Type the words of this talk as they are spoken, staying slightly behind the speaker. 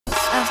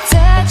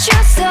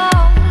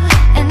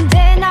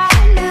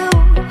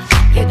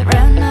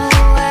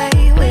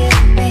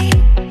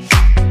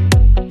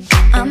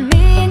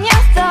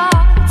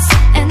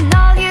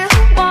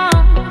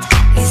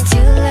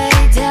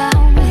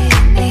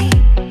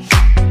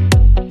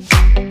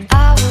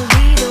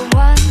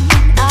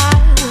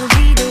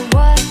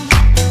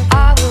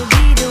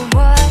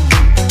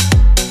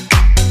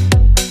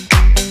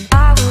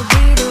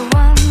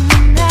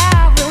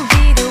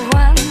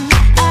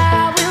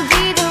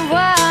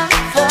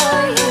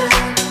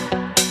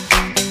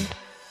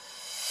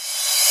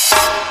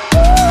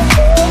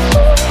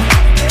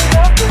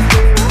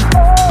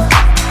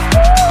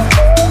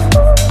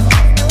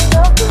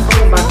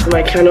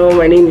My channel,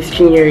 my name is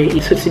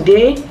Chinyere. So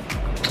today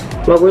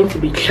we're going to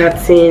be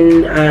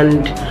chatting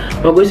and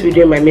we're going to be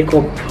doing my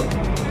makeup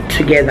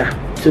together.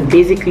 So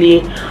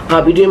basically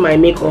I'll be doing my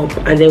makeup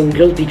and then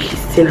we'll just be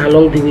kissing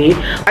along the way.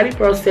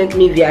 Alipearl sent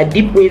me their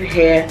deep wave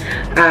hair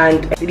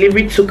and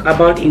delivery took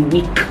about a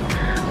week.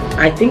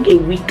 I think a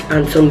week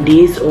and some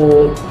days,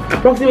 or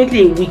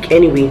approximately a week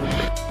anyway.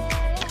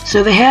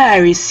 So the hair I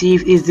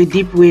received is the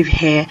deep wave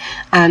hair,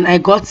 and I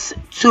got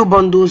 2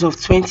 bundles of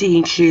 20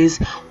 inches,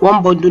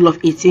 1 bundle of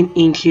 18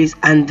 inches,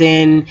 and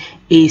then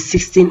a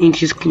 16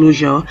 inches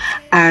closure.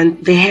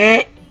 And the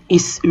hair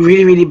is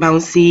really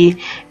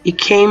bouncy.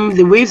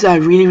 The waves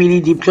are really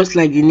deep, just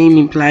like the name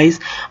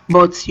implies,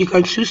 but you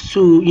can choose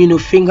to, you know,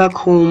 finger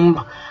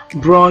comb,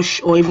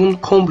 brush, or even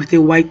comb with a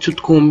white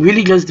tooth comb.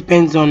 Really just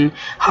depends on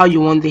how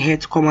you want the hair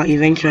to come out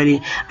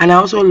eventually. And I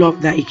also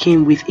love that it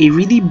came with a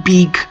really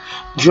big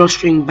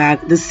drawstring bag.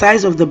 The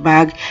size of the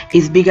bag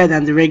is bigger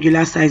than the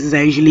regular sizes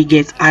I usually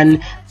get,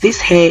 and this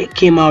hair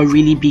came out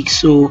really big,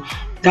 so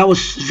that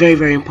was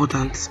very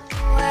important.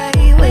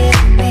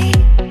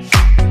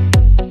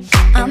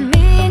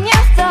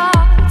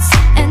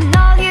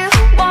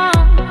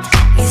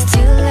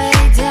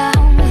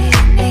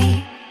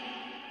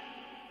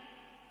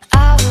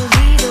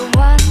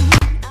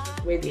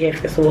 The hair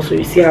first of all, so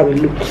you see how it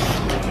looks.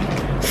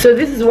 So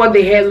this is what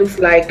the hair looks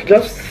like,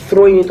 just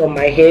throwing it on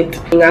my head.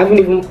 I haven't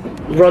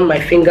even run my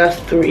fingers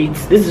through it.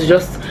 This is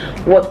just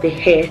what the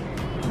hair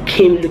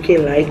came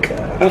looking like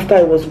after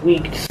I was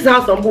wigged. This is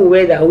how some people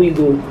wear their wig.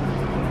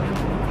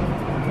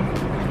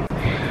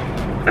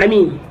 I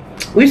mean,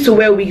 we used to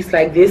wear wigs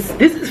like this.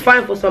 This is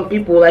fine for some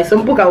people. Like, some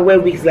people can wear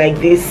wigs like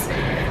this,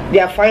 they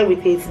are fine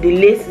with it. The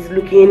lace is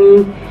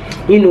looking,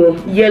 you know,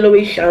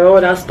 yellowish and all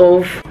that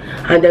stuff,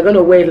 and they're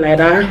gonna wear it like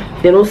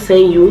that. They're not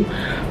saying you,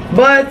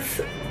 but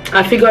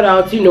I figured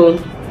out, you know,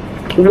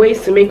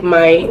 ways to make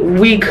my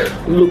wig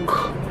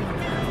look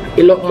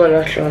a lot more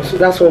natural. So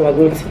that's what we're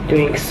going to be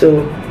doing.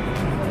 So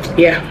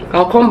yeah,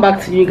 I'll come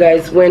back to you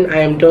guys when I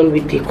am done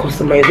with the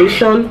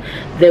customization.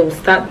 Then we'll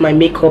start my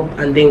makeup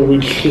and then we'll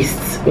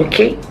gist.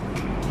 Okay,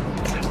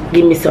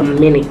 give me some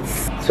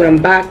minutes. So I'm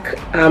back.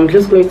 I'm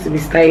just going to be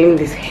styling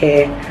this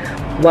hair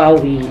while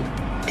we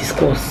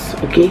discuss.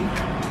 Okay,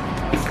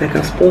 it's like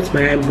I spoiled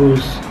my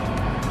eyebrows,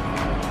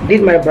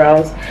 did my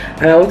brows,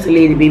 and I want to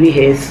lay the baby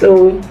hair.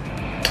 So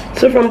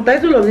from the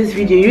title of this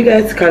video, you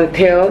guys can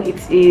tell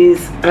it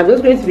is, I'm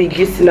just going to be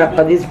gisting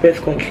about this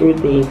birth control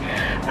thing,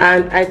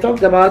 and I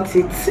talked about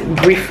it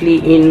briefly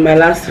in my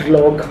last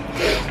vlog,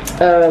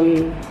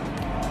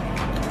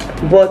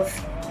 but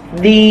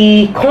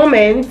the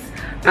comments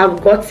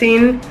I've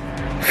gotten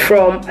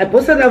from, I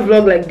posted that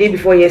vlog like day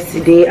before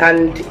yesterday,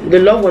 and the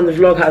love on the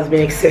vlog has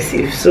been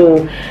excessive.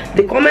 So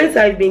the comments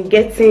I've been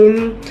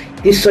getting,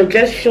 the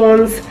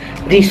suggestions,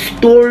 the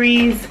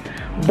stories,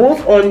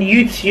 both on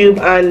YouTube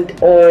and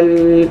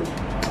on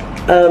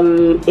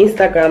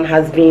Instagram,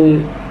 has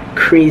been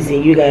crazy,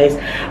 you guys.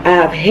 I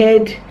have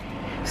heard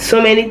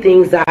so many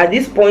things that at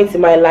this point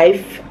in my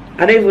life,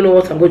 I don't even know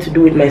what I'm going to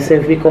do with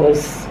myself,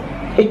 because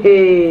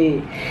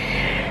the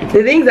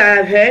things I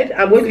have heard,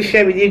 I'm going to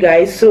share with you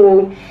guys.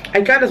 So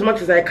I tried as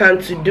much as I can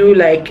to do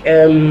like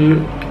a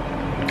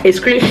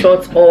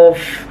screenshot of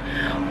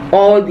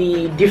all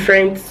the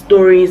different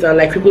stories and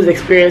like people's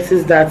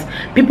experiences that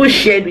people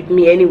shared with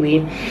me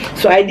anyway.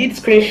 So I did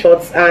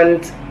screenshots,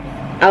 and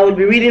I will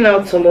be reading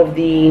out some of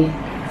the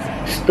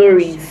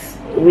stories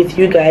with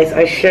you guys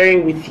and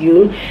sharing with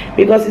you,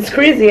 because it's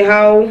crazy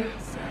how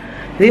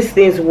these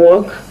things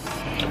work.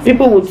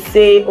 People would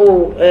say,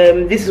 oh,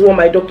 this is what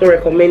my doctor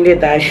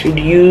recommended that I should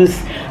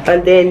use,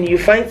 and then you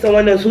find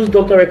someone else whose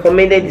doctor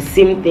recommended the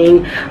same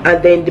thing,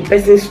 and then the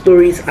person's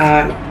stories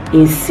are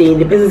insane,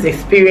 the person's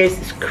experience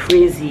is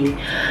crazy.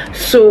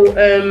 So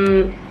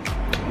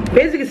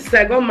basically, since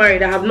I got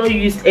married, I have not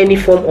used any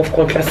form of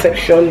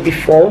contraception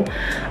before,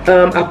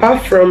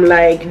 apart from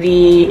like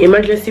the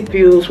emergency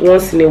pills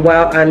once in a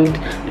while, and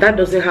that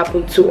doesn't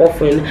happen too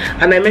often.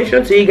 And I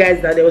mentioned to you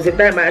guys that there was a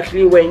time I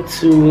actually went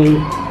to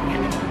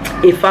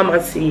a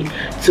pharmacy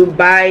to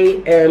buy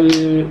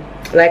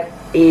like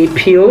a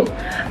pill,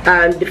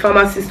 and the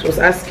pharmacist was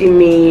asking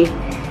me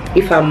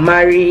if I'm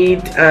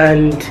married,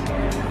 and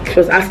she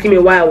was asking me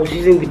why I was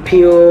using the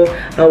pill,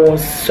 and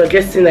was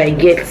suggesting I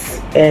get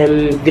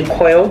the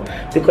coil,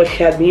 because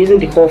she had been using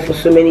the coil for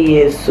so many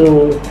years.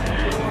 So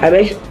I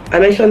mentioned, I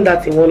mentioned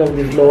that in one of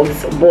the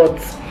vlogs, but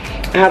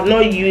I have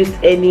not used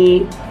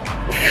any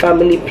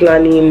family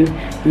planning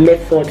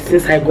method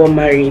since I got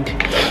married.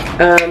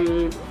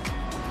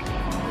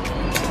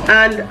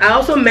 And I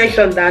also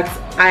mentioned that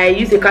I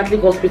use a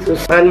Catholic hospital,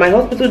 and my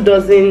hospital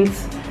doesn't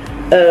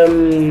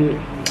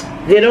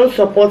they don't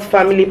support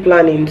family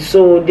planning,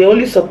 so they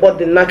only support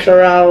the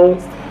natural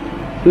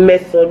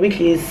method, which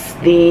is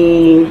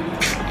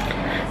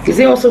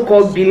it also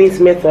called Billings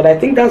method? I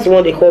think that's the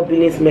one they call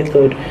Billings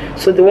method.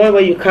 So the one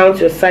where you count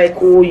your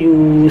cycle,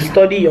 you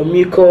study your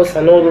mucus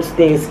and all those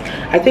things.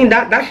 I think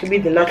that should be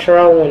the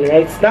natural one,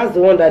 right? That's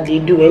the one that they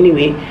do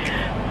anyway.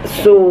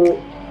 So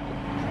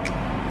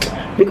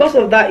because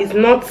of that, it's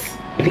not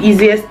the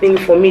easiest thing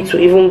for me to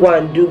even go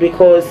and do,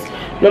 because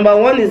number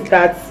one is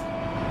that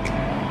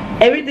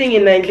everything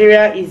in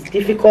Nigeria is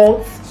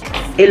difficult.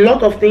 A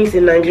lot of things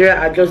in Nigeria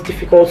are just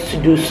difficult to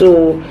do.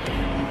 So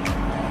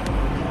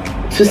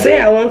to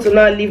say I want to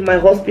now leave my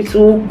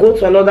hospital, go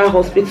to another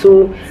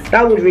hospital,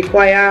 that would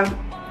require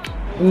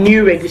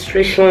new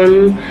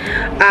registration,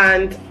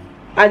 and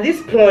at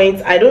this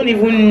point I don't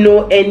even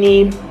know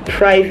any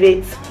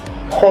private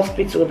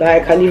hospital that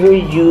I can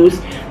even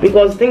use,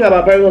 because the thing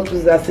about private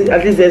hospitals is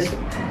at least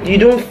you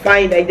don't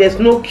find, like, there's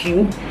no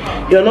queue,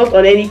 you're not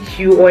on any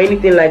queue or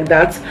anything like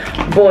that.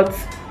 But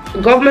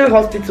government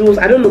hospitals,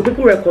 I don't know,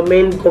 people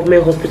recommend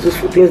government hospitals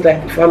for things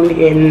like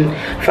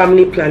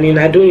family planning.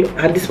 I don't,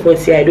 at this point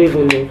here, I don't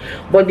even know.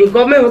 But the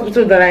government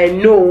hospital that I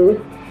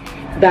know,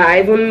 that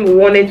I even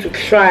wanted to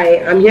try,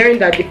 I'm hearing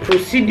that the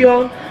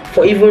procedure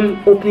for even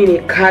opening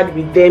a card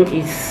with them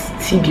is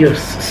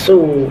tedious. So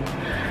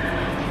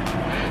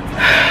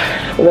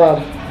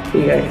wow,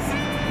 you guys.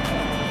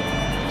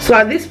 So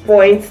at this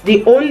point,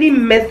 the only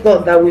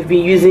method that we've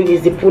been using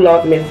is the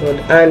pull-out method,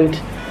 and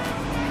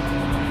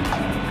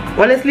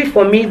honestly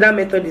for me that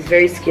method is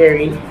very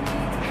scary,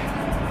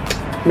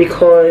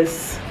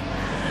 because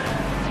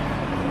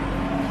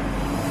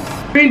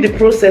during the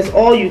process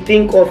all you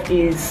think of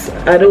is,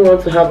 I don't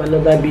want to have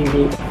another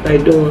baby, I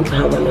don't want to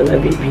have another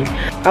baby.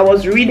 I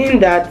was reading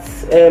that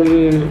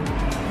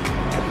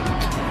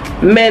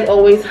men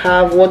always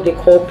have what they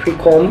call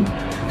pre-com,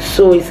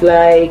 so it's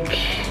like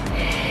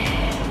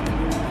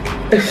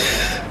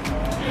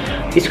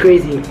it's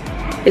crazy.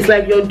 It's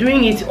like you're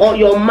doing it, all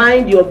your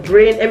mind, your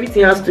brain,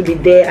 everything has to be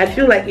there. I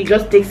feel like it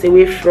just takes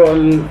away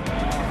from,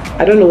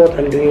 I don't know what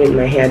I'm doing with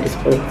my hair at this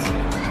point.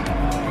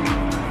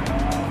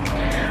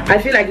 I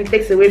feel like it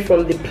takes away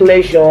from the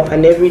pleasure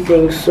and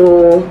everything,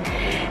 so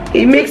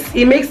it makes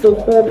the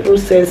whole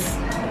process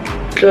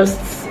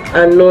just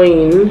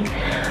annoying.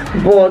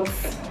 But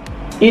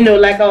you know,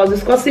 like I was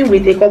discussing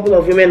with a couple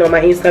of women on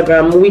my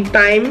Instagram, with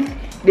time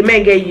the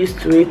men get used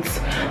to it,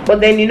 but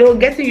then, you know,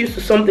 getting used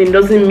to something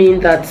doesn't mean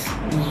that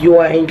you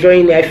are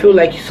enjoying it. I feel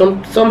like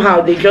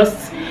somehow they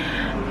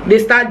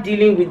start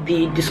dealing with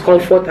the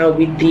discomfort,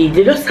 and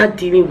they just start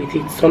dealing with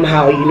it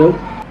somehow, you know.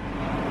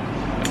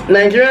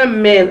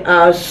 Nigerian men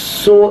are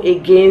so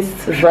against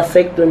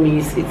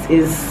vasectomies. It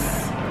is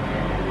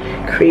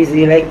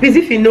crazy. Like, please,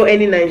 if you know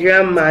any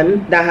Nigerian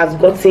man that has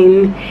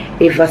gotten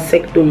a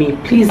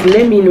vasectomy, please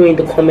let me know in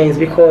the comments,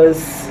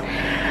 because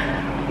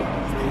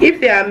if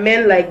there are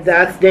men like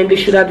that, then they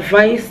should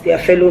advise their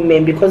fellow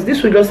men, because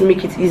this will just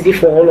make it easy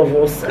for all of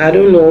us. I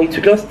don't know, it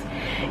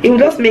will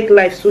just make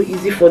life so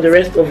easy for the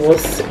rest of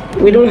us.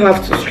 We don't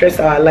have to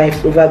stress our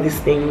lives over this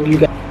thing, you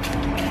guys.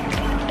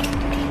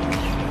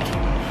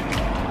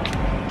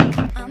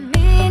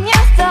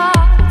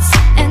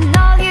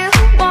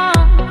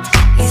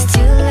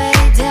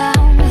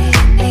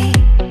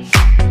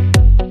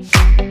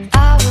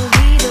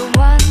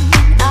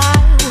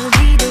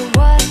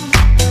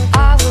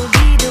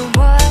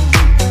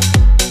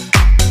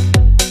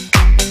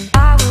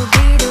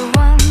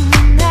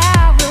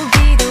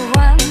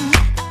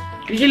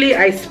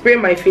 I spray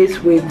my face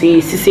with the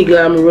CC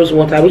Glam rose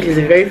water, which is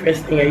the very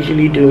first thing I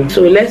usually do.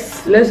 So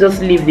let's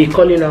just leave the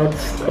calling out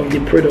of the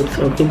products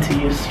I'm going to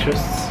use,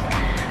 just,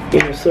 you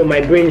know, so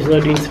my brain is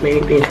not doing too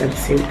many things at the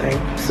same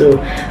time. So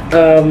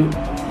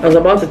I was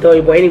about to tell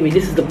you, but anyway,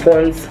 this is the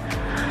Pond's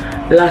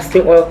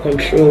lasting oil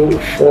control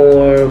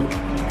for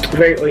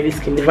very oily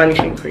skin, the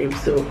vanishing cream.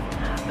 So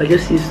I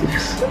just use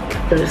this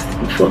first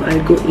before I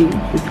go in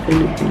with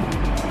anything.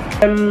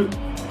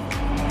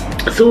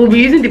 So we'll be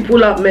using the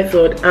pull-out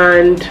method,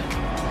 and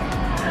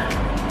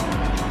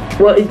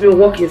well, it's been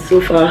working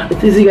so far.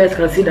 As you guys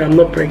can see that I'm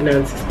not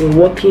pregnant. It's been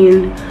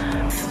working.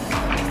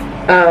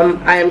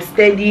 I am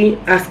steady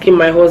asking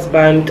my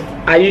husband,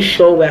 are you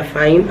sure we're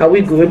fine? Are we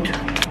good?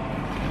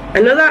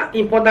 Another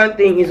important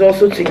thing is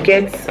also to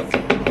get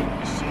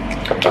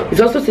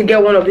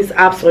one of these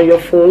apps on your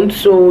phone,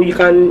 so you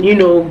can, you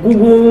know,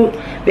 Google.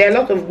 There are a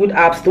lot of good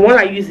apps. The one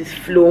I use is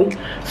Flow.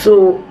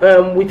 So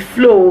with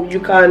Flow,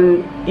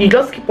 you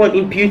just keep on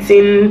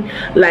imputing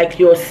like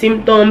your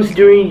symptoms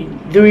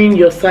during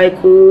your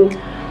cycle.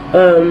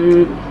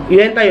 You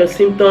enter your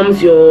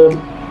symptoms, your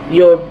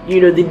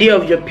you know, the day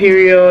of your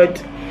period.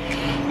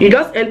 You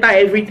just enter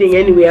everything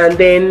anyway, and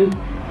then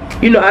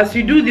you know, as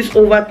you do this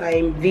over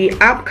time, the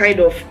app kind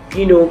of,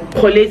 you know,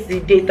 collates the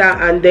data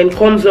and then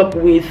comes up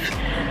with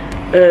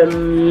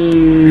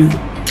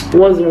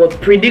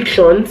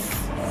predictions.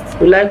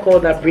 We like all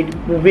that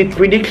with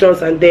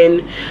predictions, and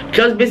then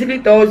just basically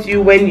tells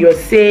you when you're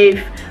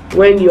safe,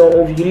 when you're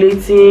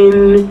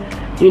ovulating,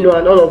 you know,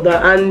 and all of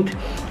that. And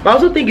I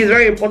also think it's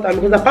very important,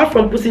 because apart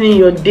from putting in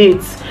your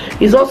dates,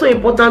 it's also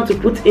important to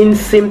put in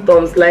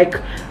symptoms. Like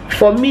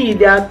for me,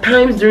 there are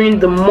times during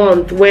the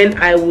month when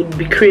I would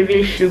be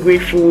craving sugary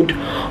food,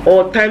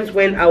 or times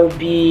when I would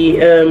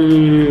be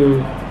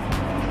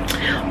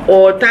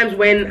or times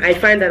when I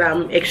find that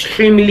I'm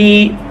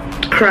extremely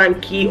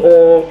cranky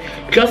or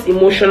just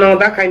emotional,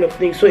 that kind of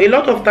thing. So a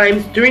lot of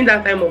times during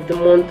that time of the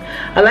month,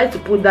 I like to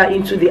put that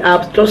into the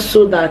app, just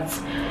so that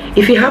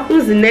if it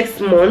happens the next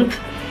month,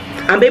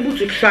 I'm able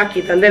to track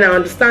it, and then I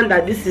understand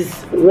that this is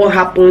what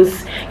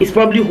happens. It's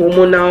probably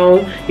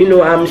hormonal, you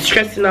know, I'm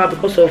stressing out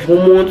because of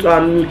hormones, or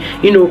I'm,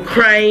 you know,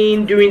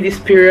 crying during this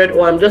period,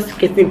 or I'm just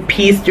getting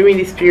pissed during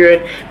this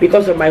period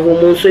because of my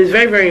hormones. So it's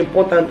very, very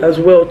important as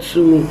well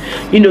to,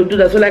 you know, do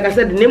that. So like I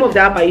said, the name of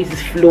the app I use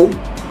is Flow,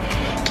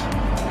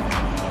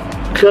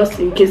 just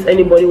in case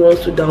anybody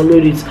wants to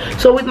download it.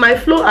 So with my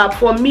Flow app,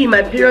 for me,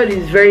 my period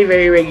is very,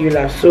 very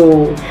regular.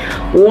 So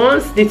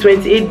once the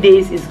 28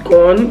 days is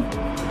gone,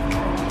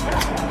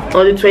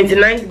 on the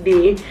 29th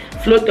day,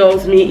 Flow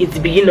tells me it's the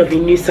beginning of a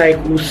new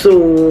cycle.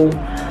 So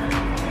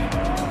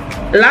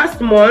last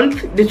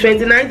month, the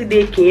 29th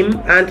day came,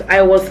 and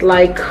I was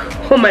like,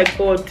 oh my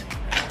god,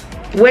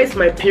 where's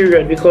my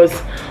period? Because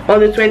on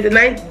the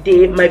 29th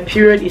day, my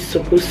period is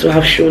supposed to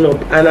have shown up,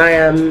 and I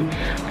am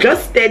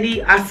just steady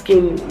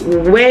asking,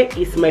 where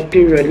is my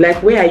period?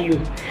 Like, where are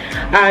you?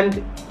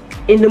 And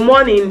in the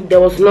morning, there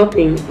was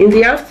nothing. In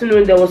the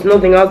afternoon, there was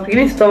nothing. I was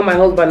beginning to tell my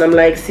husband, I'm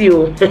like, see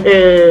you,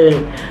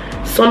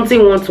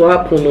 something wants to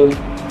happen,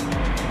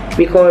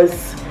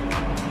 because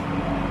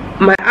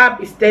my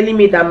app is telling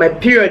me that my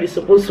period is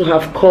supposed to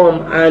have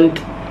come, and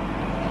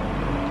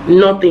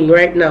nothing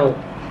right now.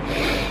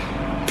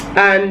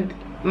 And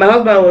my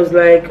husband was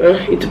like,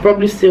 it will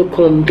probably still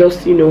come,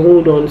 just, you know,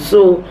 hold on.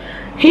 So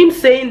him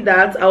saying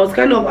that, I was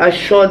kind of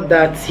assured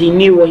that he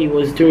knew what he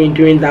was doing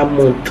during that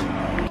month.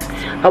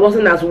 I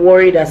wasn't as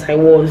worried as I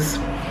was.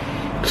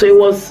 So it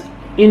was,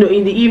 you know,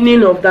 in the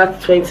evening of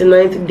that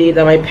 29th day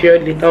that my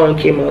period later on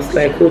came. I was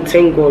like, oh,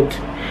 thank God,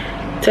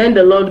 thank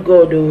the Lord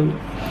God.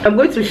 I'm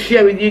going to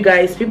share with you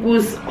guys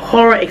people's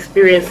horror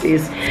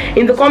experiences.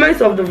 In the comments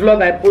of the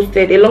vlog I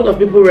posted, a lot of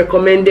people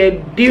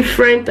recommended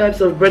different types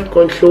of birth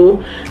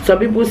control. Some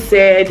people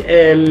said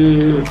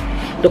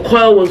the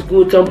coil was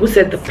good, some people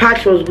said the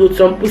patch was good,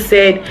 some people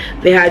said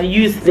they had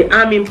used the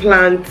arm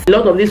implant. A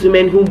lot of these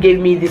women who gave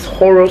me these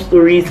horror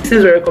stories,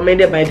 these were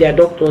recommended by their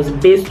doctors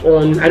based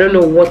on, I don't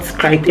know what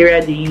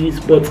criteria they use,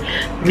 but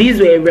these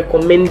were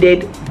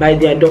recommended by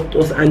their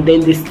doctors, and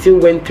then they still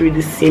went through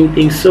the same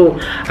thing. So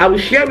I will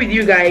share with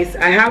you guys.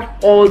 I have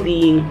all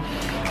the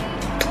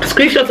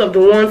screenshots of the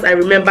ones I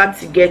remember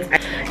to get.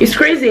 It's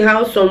crazy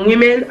how some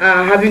women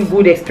are having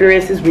good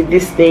experiences with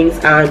these things,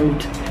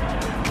 and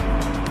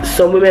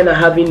some women are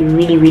having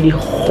really, really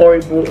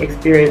horrible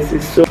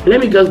experiences. So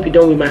let me just be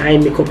done with my eye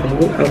makeup and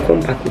go and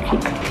come back, okay?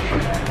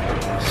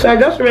 So I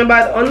just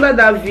remembered under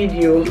that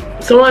video,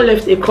 someone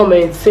left a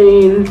comment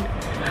saying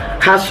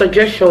her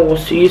suggestion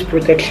was to use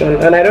protection,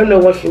 and I don't know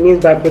what she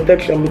means by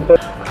protection, because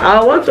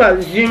I want to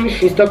assume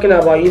she's talking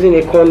about using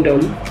a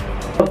condom.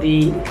 Of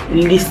the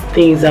least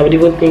things I would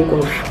even think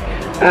of.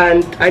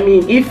 And I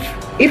mean, if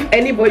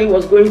anybody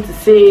was going to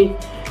say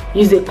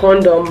use a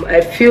condom,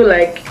 I feel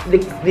like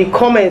the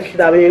comments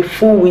should have been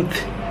full with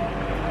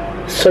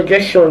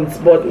suggestions,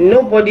 but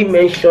nobody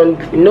mentioned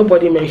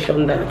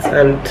that,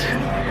 and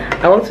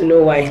I want to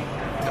know why.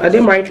 Are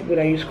they married people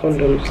that use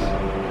condoms?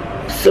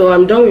 So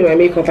I'm done with my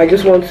makeup. I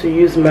just want to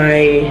use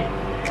my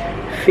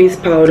face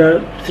powder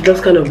to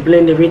just kind of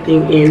blend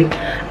everything in,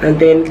 and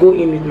then go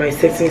in with my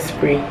setting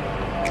spray.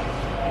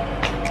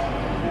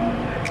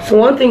 So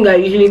one thing I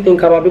usually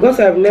think about, because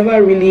I've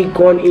never really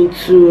gone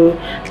into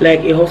like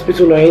a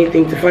hospital or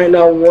anything to find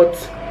out what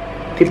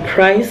the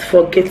price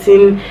for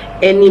getting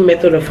any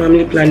method of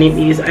family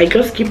planning is, I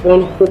just keep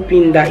on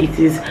hoping that it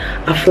is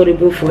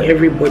affordable for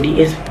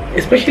everybody,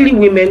 especially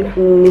women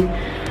who,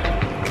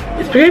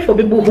 especially for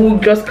people who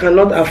just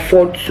cannot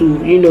afford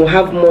to, you know,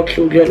 have more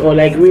children or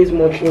like raise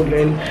more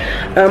children.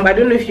 I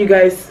don't know if you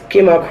guys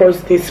came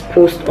across this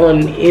post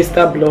on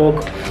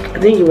Instablog. I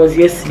think it was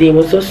yesterday. It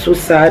was just so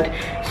sad.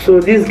 So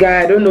this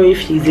guy, I don't know if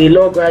he's a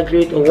law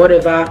graduate or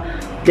whatever.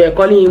 They're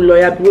calling him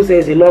lawyer. People say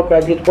he's a law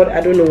graduate, but I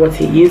don't know what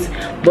he is.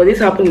 But this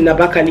happened in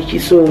Abakaliki.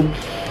 So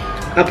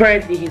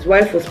apparently his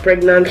wife was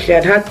pregnant. She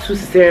had had 2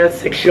 cesarean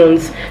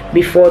sections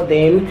before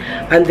then,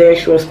 and then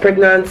she was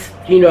pregnant,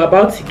 you know,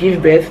 about to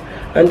give birth.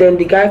 And then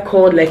the guy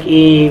called like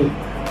a,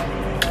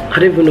 I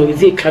don't even know,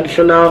 is it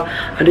traditional,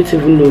 I don't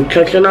even know,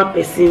 traditional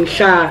person,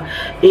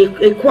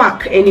 a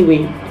quack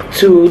anyway,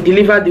 to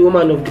deliver the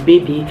woman of the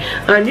baby.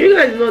 And you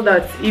guys know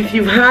that if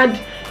you've had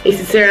a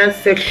cesarean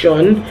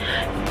section,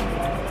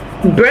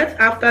 Birth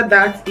after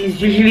that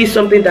is usually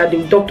something that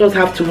the doctors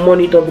have to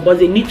monitor, because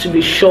they need to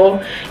be sure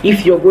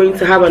if you're going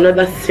to have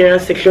another cesarean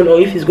section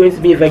or if it's going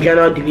to be a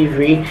vaginal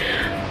delivery.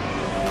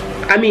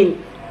 I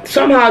mean,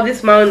 somehow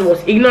this man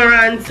was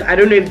ignorant. I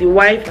don't know if the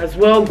wife as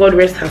well, God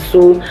rest her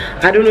soul,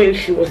 I don't know if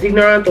she was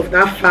ignorant of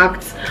that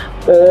fact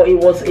or it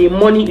was a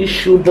money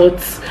issue, but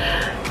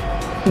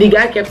the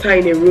guy kept her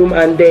in a room,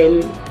 and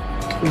then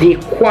the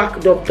quack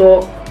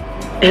doctor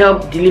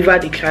helped deliver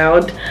the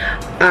child.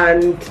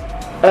 And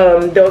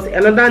there was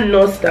another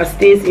nurse that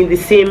stays in the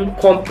same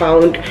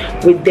compound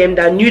with them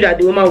that knew that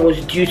the woman was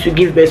due to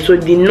give birth. So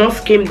the nurse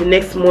came the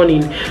next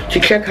morning to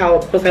check her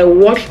out, because I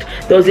watched,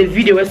 there was a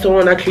video where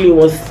someone actually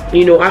was,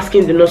 you know,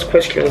 asking the nurse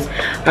questions,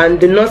 and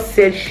the nurse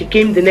said she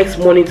came the next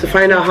morning to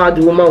find out how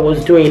the woman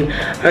was doing,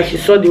 and she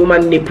saw the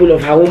woman in a pool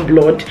of her own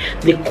blood.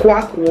 The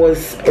quack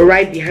was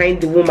right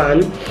behind the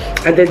woman,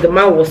 and then the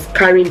man was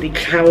carrying the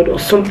child or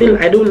something.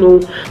 I don't know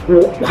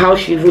how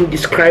she even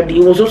described it.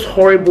 It was just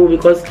horrible,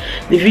 because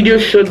the video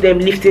showed them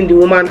lifting the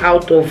woman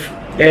out of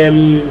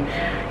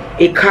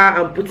a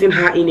car and putting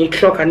her in a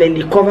truck, and then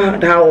they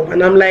covered her up.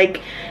 And I'm like,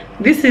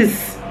 this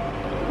is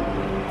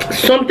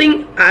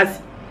something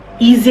as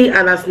easy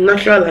and as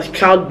natural as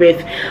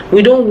childbirth.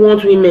 We don't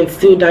want women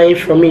still dying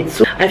from it.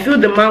 So I feel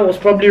the man was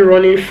probably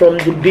running from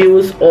the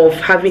bills of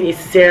having a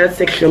cesarean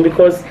section,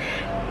 because,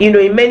 you know,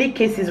 in many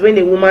cases when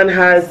a woman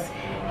has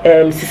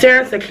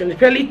cesarean section,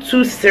 especially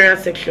 2 cesarean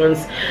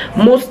sections,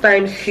 most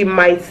times she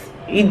might,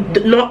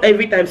 not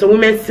every time, so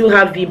women still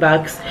have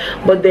VBACs,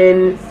 but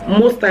then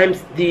most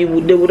times they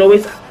would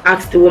always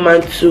ask the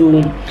woman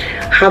to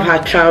have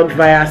her child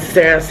via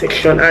cesarean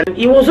section. And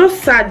it was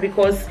just sad,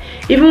 because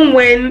even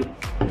when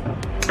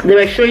they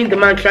were showing the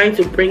man trying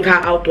to bring her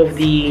out of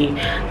the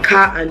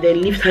car and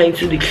then lift her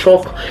into the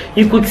truck,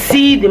 you could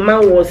see the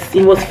man was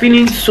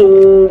feeling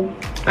so,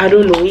 I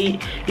don't know, you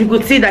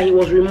could see that he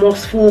was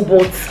remorseful.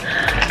 But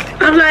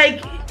I'm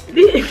like,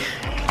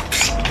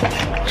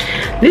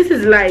 this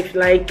is life.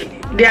 Like,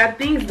 there are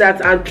things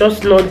that are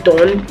just not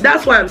done.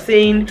 That's why I'm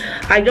saying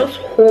I just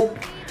hope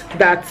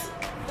that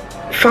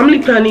family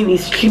planning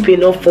is cheap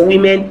enough for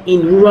women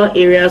in rural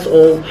areas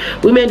or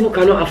women who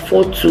cannot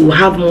afford to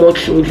have more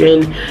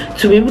children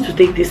to be able to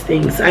take these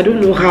things. I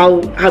don't know how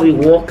it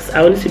works.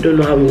 I honestly don't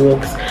know how it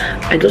works.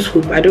 I just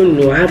hope. I don't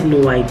know. I have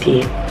no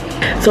idea.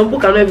 Some people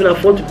cannot even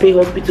afford to pay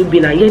hospital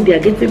bill, and yet they are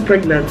getting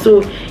pregnant.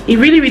 So it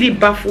really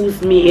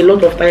baffles me a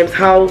lot of times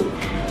how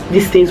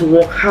these things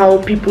work,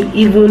 how people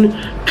even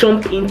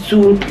jump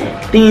into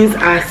things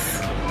as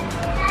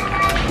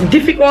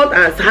difficult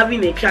as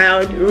having a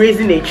child,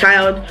 raising a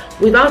child,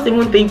 without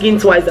even thinking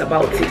twice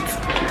about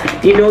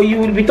it. You know, you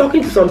will be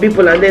talking to some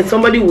people and then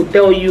somebody will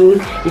tell you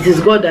it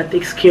is God that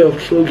takes care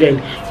of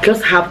children,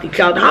 just have the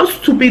child. How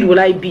stupid would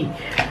I be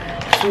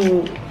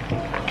to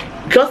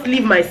just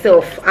leave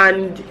myself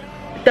and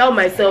tell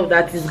myself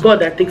that it's God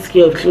that takes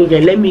care of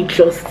children? Let me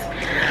just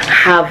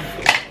have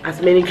as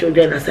many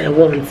children as I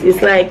want.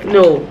 It's like,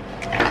 no.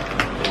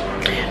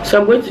 So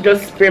I'm going to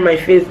just spray my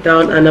face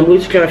down, and I'm going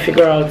to try and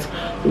figure out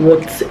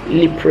what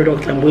lip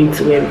product I'm going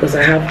to wear, because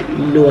I have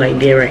no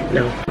idea right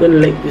now. I'm going to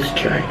let this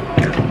dry.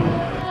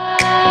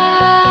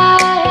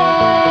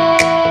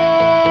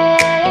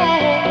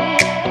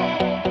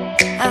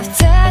 I've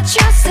touched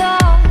your soul,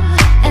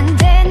 and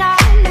then I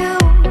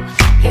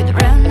knew you'd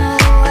run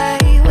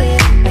away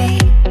with me.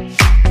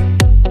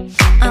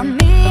 I'm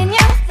in your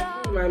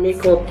thoughts. My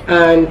makeup,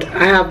 and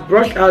I have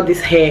brushed out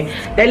this hair.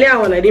 Earlier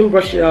when I didn't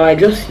brush it out, I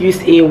just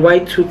used a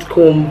white tooth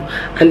comb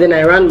and then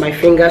I ran my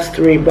fingers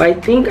through it. But I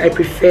think I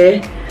prefer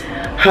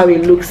how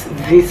it looks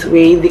this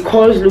way. The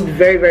colors look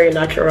very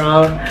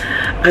natural,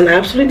 and I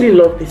absolutely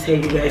love this hair,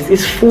 you guys.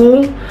 It's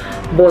full,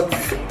 but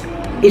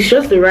it's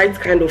just the right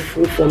kind of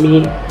full for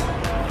me.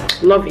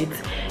 Love it.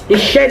 It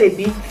shed a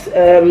bit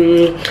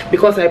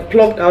because I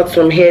plucked out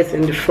some hairs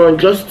in the front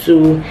just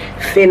to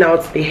thin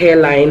out the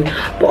hairline,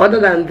 but other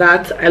than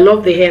that, I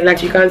love the hair.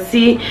 Like you can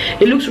see,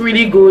 it looks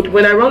really good.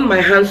 When I run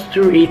my hands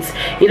through it,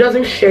 it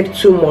doesn't shed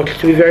too much,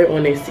 to be very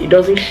honest. It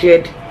doesn't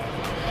shed,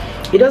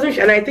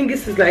 and I think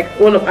this is like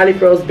one of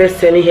Alipearl's best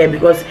selling hair,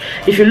 because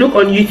if you look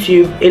on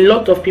YouTube, a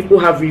lot of people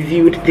have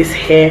reviewed this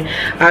hair,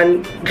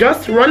 and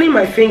just running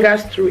my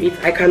fingers through it,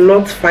 I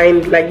cannot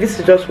find, like, this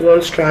is just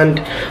one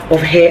strand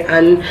of hair,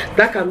 and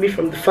that can be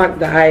from the fact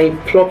that I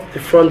plucked the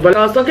front. But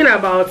I was talking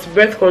about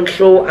birth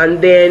control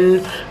and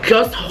then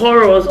just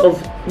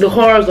the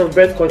horrors of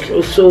birth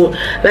control. So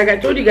like I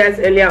told you guys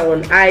earlier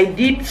on, I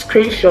did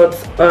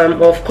screenshots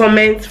of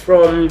comments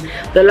from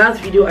the last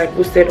video I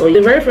posted on.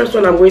 The very first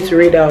one I'm going to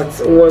read out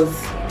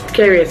was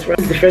curious, right?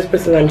 This is the first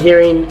person I'm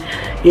hearing.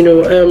 You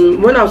know,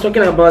 when I was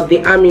talking about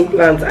the arm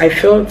implants, I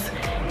felt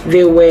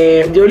they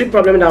were the only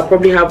problem that I'll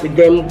probably have with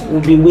them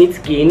would be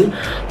weight gain,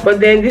 but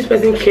then this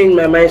person changed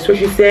my mind. So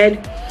she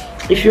said,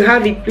 if you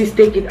have it, please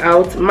take it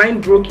out.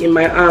 Mine broke in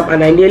my arm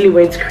and I nearly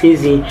went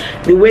crazy.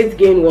 The weight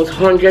gain was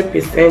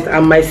 100%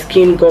 and my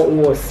skin got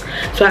worse.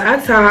 So I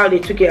asked her how they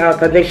took it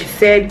out, and then she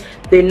said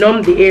They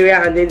numbed the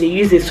area and then they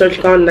used a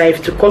surgical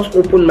knife to cut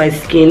open my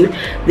skin.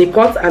 They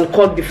cut and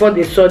cut before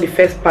they saw the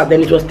first part,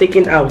 then it was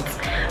taken out.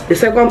 The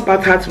second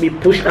part had to be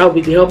pushed out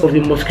with the help of a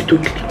mosquito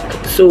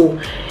clip. So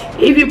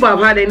if people have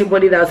had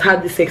anybody that's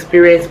had this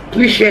experience,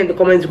 please share in the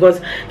comments, because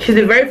she's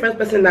the very first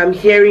person that I'm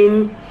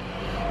hearing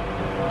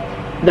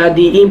that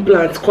the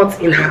implant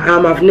cut in her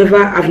arm. I've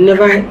never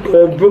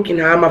or broken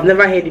her arm. I've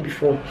never heard it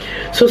before.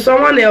 So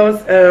someone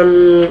else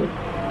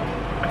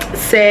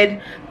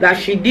said that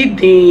she did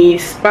the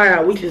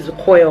spiral, which is a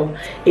coil,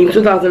 in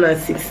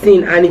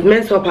 2016, and it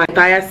messed up her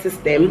entire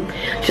system.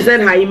 She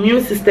said her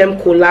immune system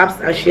collapsed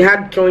and she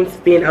had joint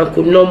pain and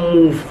could not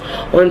move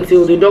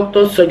until the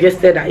doctor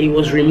suggested that it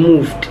was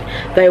removed.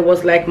 That it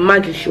was like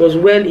magic. She was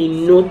well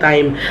in no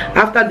time.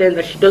 After then,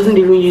 that she doesn't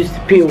even use the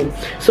pill.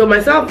 So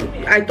myself,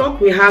 I talked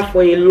with her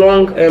for a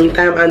long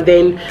time, and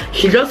then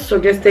she just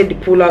suggested the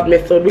pull-out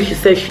method, which she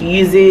said she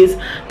uses.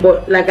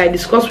 But like I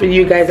discussed with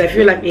you guys, I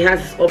feel like it has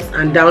its ups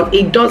and downs.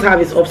 It does have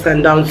its ups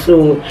and downs,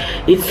 so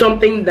it's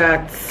something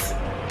that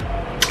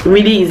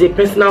really is a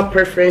personal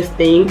preference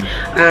thing,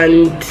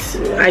 and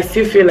I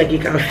still feel like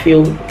it can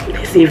fail.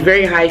 It's a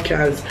very high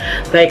chance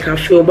that it can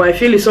fail, but I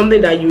feel it's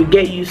something that you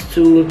get used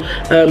to.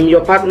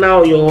 Your partner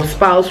or your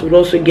spouse would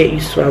also get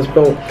used to as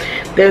well.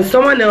 Then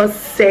someone else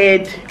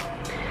said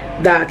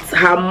that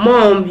her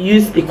mom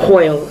used the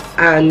coil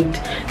and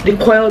the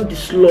coil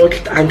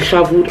dislodged and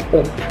traveled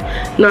up.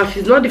 Now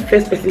she's not the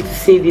first person to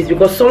say this,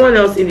 because someone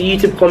else in the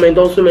YouTube comment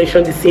also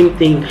mentioned the same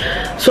thing.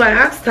 So I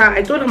asked her,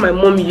 I told her my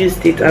mom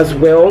used it as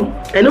well.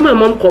 I know my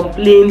mom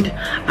complained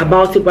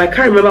about it, but I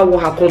can't remember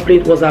what her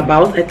complaint was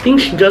about. I think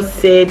she just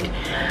said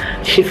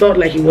she felt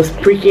like it was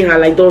pricking her,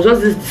 like there was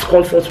just this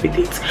discomfort with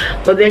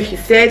it. But then she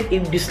said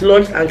it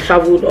dislodged and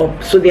traveled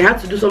up, so they had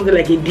to do something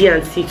like a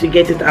D&C to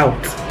get it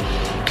out.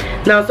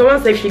 Now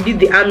someone said she did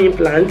the arm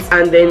implant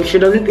and then she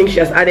doesn't think she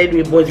has added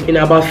weight, but it's been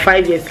about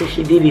 5 years since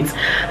she did it,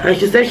 and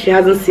she said she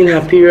hasn't seen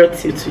her period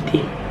till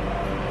today.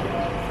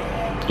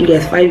 You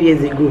guys, 5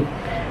 years ago,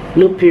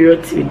 no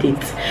period till date.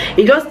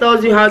 It just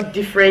tells you how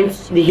different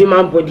the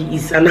human body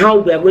is and how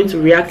we are going to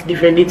react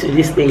differently to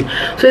this thing.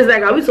 So it's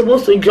like, are we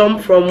supposed to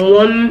jump from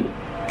one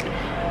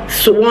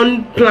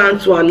plan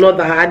to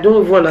another? I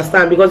don't even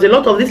understand, because a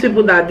lot of these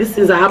people that these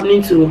things are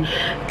happening to,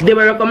 they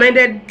were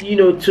recommended, you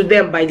know, to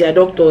them by their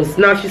doctors.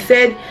 Now she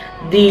said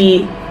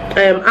the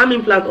arm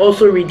implant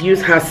also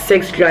reduced her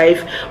sex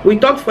drive. We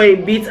talked for a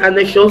bit, and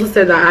then she also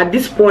said that at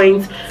this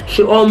point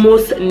she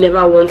almost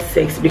never wants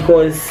sex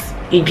because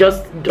it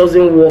just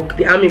doesn't work,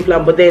 the arm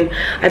implant. But then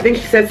I think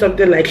she said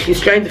something like she's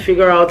trying to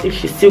figure out if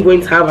she's still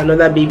going to have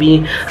another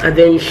baby, and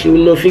then she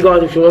will figure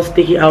out if she wants to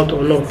take it out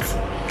or not.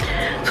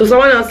 So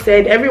someone else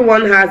said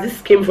everyone has, this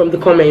came from the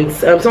comments,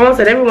 someone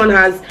said everyone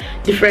has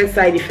different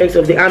side effects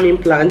of the arm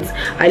implant.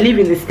 I live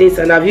in the States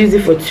and I've used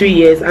it for 2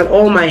 years and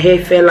all my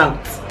hair fell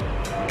out,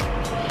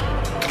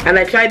 and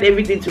I tried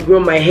everything to grow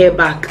my hair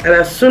back, and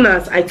as soon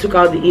as I took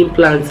out the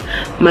implant,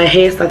 my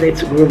hair started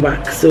to grow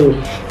back. So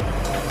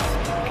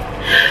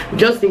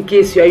just in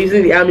case you are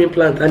using the arm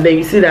implant and then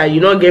you see that you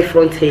don't get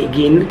front hair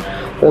again,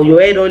 or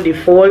your hair don't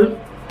fall.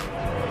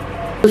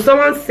 So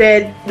someone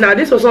said, now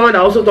this was someone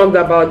that also talked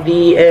about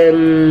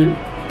the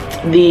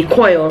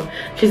coil.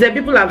 She said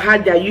people have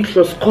had their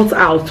uterus cut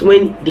out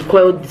when the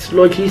coil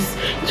dislodges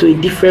to a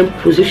different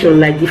position,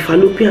 like the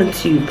fallopian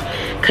tube.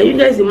 Can you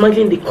guys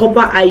imagine the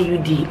copper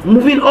IUD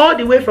moving all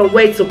the way from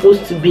where it's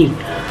supposed to be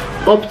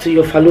up to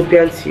your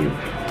fallopian tube?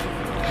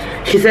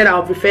 She said,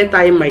 I'll prefer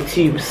tying my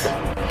tubes.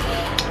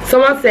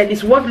 Someone said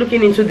it's worth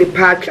looking into the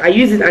patch. I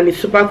use it and it's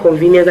super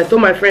convenient. I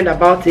told my friend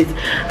about it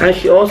and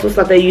she also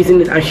started using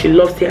it and she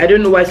loves it. I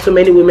don't know why so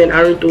many women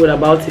aren't told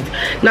about it.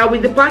 Now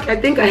with the patch, I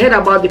think I heard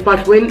about the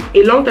patch when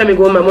a long time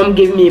ago my mom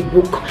gave me a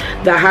book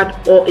that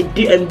had all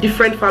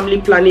different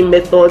family planning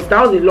methods.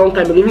 That was a long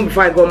time ago, even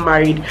before I got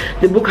married.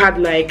 The book had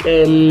like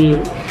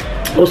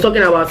I was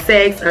talking about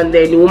sex and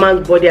then the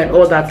woman's body and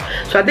all that.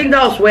 So I think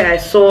that was where I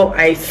saw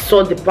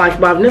the patch,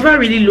 but I've never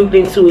really looked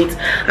into it.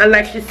 And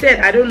like she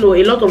said, I don't know,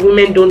 a lot of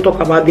women don't talk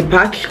about the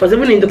patch, because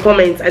even in the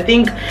comments, I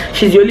think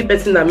she's the only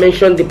person that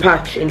mentioned the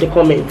patch in the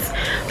comments.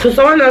 So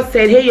someone else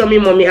said, hey yummy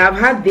mommy, I've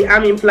had the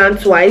arm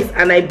implant twice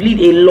and I bleed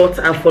a lot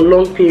and for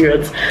long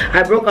periods.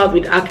 I broke out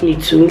with acne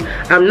too.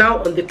 I'm now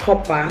on the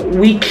copper,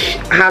 which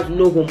has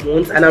no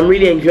hormones, and I'm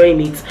really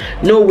enjoying it.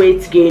 No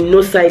weight gain,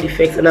 no side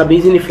effects, and I've been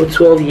using it for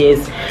 12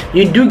 years.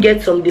 You do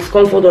get some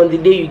discomfort on the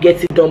day you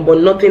get it done, but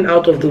nothing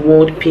out of the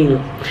world pain.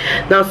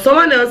 Now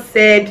someone else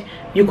said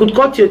you could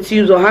cut your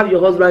tubes or have your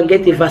husband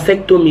get a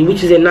vasectomy,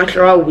 which is a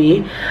natural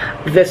way,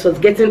 versus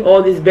getting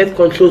all these birth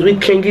controls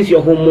which changes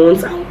your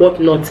hormones and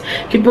whatnot.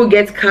 People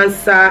get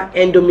cancer,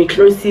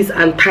 endometriosis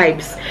and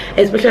types,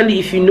 especially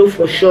if you know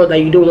for sure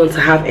that you don't want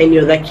to have any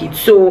other kids.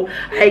 So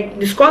I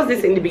discussed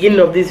this in the beginning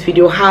of this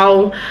video,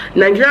 how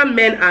Nigerian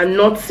men are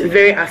not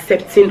very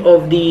accepting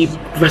of the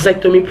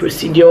vasectomy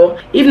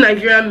procedure. If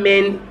Nigerian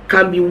men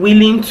can be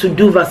willing to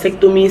do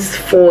vasectomies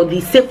for the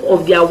sake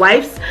of their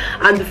wives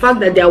and the fact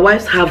that their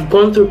wives have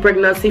gone through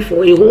pregnancy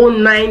for a whole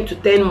 9 to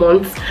 10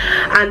 months,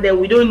 and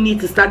then we don't need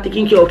to start taking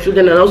taking care of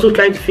children and also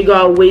trying to figure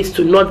out ways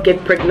to not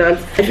get pregnant.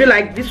 I feel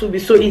like this would be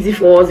so easy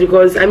for us,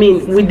 because I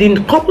mean, with the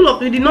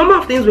number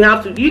of things we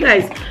have to, you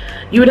guys,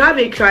 you would have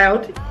a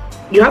child,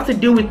 you have to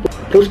deal with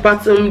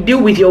postpartum,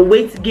 deal with your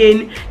weight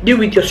gain, deal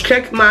with your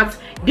stretch marks,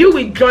 deal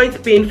with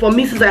joint pain. For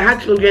me, since I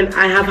had children,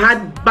 I have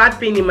had bad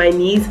pain in my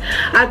knees,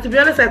 and to be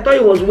honest, I thought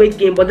it was weight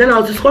gain. But then I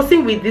was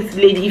discussing with this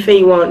lady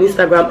Ifeyiwa on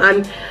Instagram,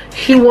 and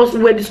we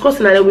were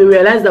discussing, and then we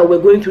realized that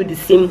we're going through the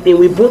same thing.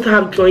 We both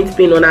have joint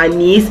pain on our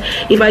knees.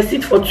 If I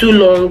sit for too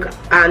long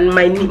and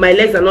my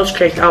legs are not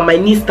stretched out, my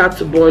knees start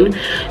to burn.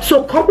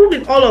 So coupled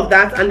with all of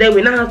that, and then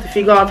we now have to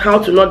figure out how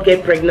to not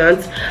get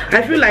pregnant,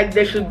 I feel like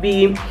there should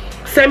be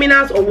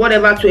seminars or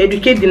whatever to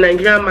educate the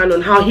Nigerian man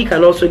on how he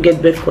can also get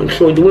birth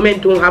control. The women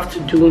don't have to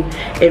do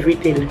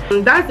everything.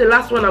 And that's the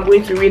last one I'm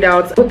going to read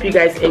out. Hope you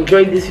guys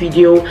enjoyed this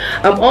video.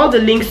 All the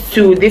links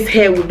to this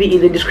hair will be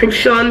in the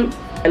description.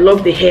 I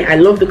love the hair, I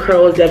love the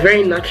curls, they're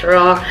very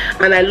natural,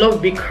 and I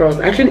love big curls.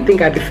 I actually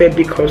think I prefer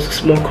big curls to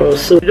small curls.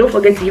 So don't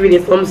forget to give it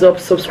a thumbs up,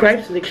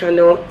 subscribe to the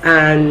channel,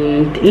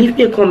 and leave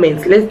me a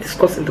comment. Let's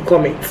discuss in the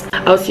comments.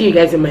 I'll see you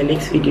guys in my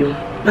next video.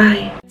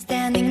 Bye.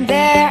 Standing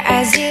there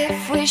as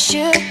if we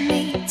should meet.